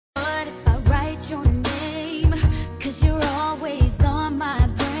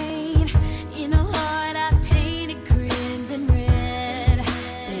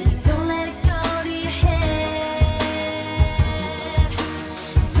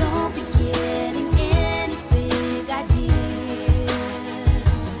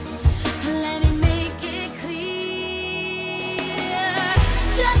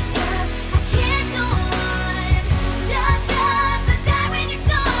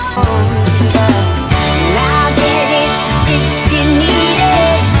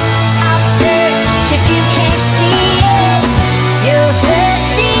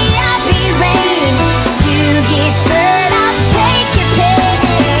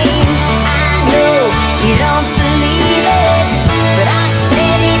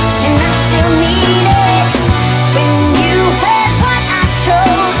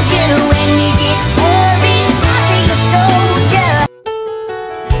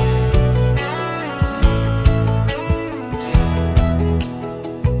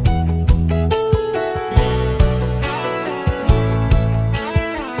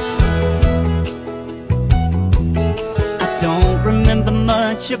remember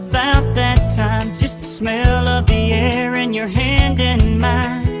much about that time, just the smell of the air in your hand in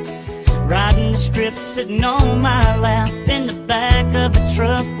mine. Riding the strip, sitting on my lap, in the back of a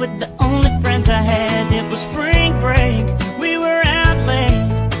truck with the only friends I had. It was spring break, we were out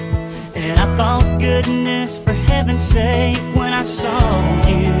late, and I thought, goodness, for heaven's sake, when I saw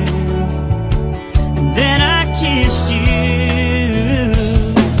you, and then I kissed you.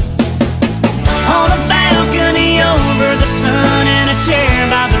 On a balcony over the sun, in a chair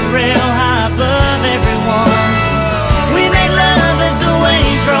by the rail high above everyone, we made love as the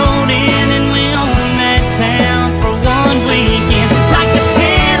waves rolled in, and we owned that town for one weekend. Like the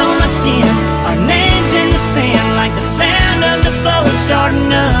tan on my skin, our names in the sand, like the sound of the boat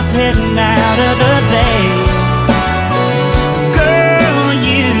starting up, heading out of the bay. Girl,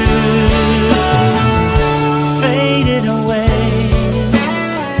 you faded away.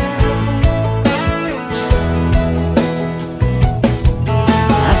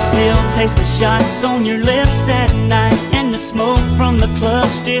 I still taste the shots on your lips that night, and the smoke from the club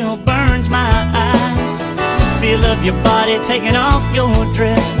still burns my eyes. Feel of your body taking off your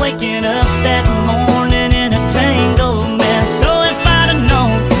dress, waking up that morning in a tangled mess. So if I'd have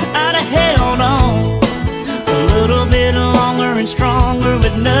known, I'd have held on a little bit longer and stronger,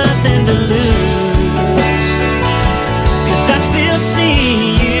 with nothing to lose, 'cause I still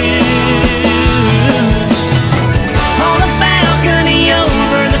see you on a balcony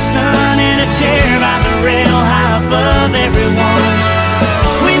over the sun, in a chair by the rail high above everyone.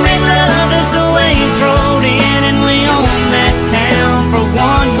 We made love as the waves rolled in, and we owned that town for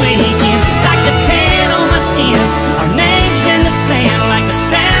one weekend. Like the tan on my skin, our names in the sand, like the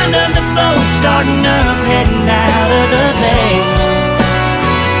sound of the boat starting up, heading out of the bay.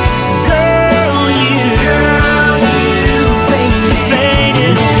 Girl, you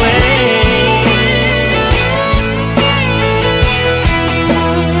faded away.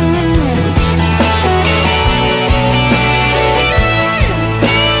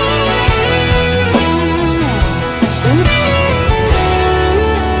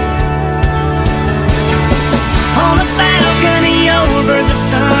 Over the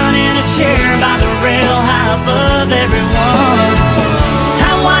sun, in a chair by the rail high above everyone.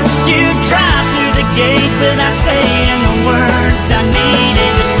 I watched you drive through the gate without saying the words I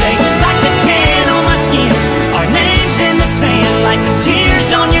needed to say. Like the tan on my skin, our names in the sand, like the tears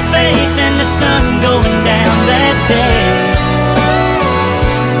on your face and the sun going down that day.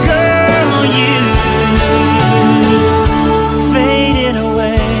 Girl, you faded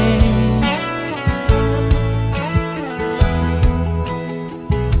away.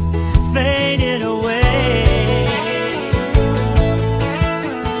 Faded away.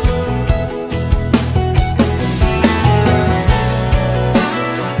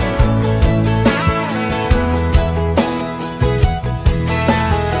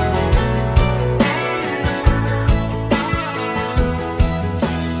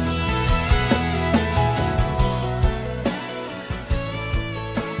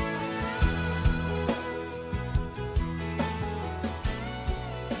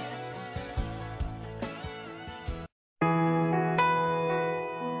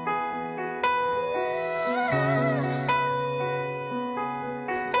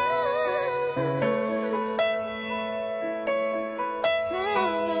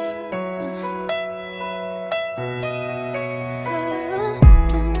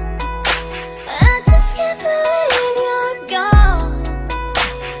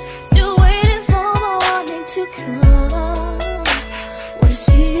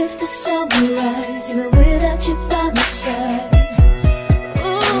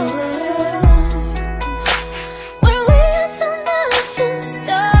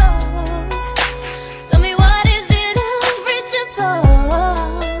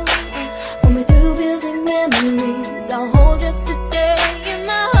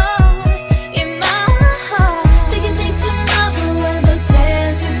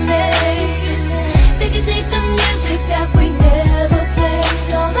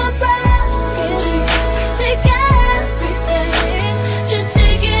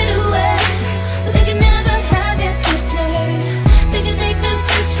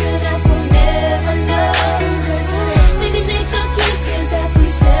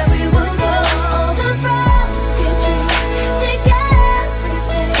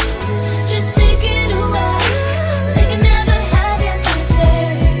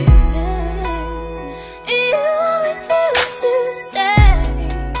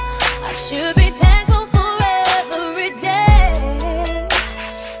 Should be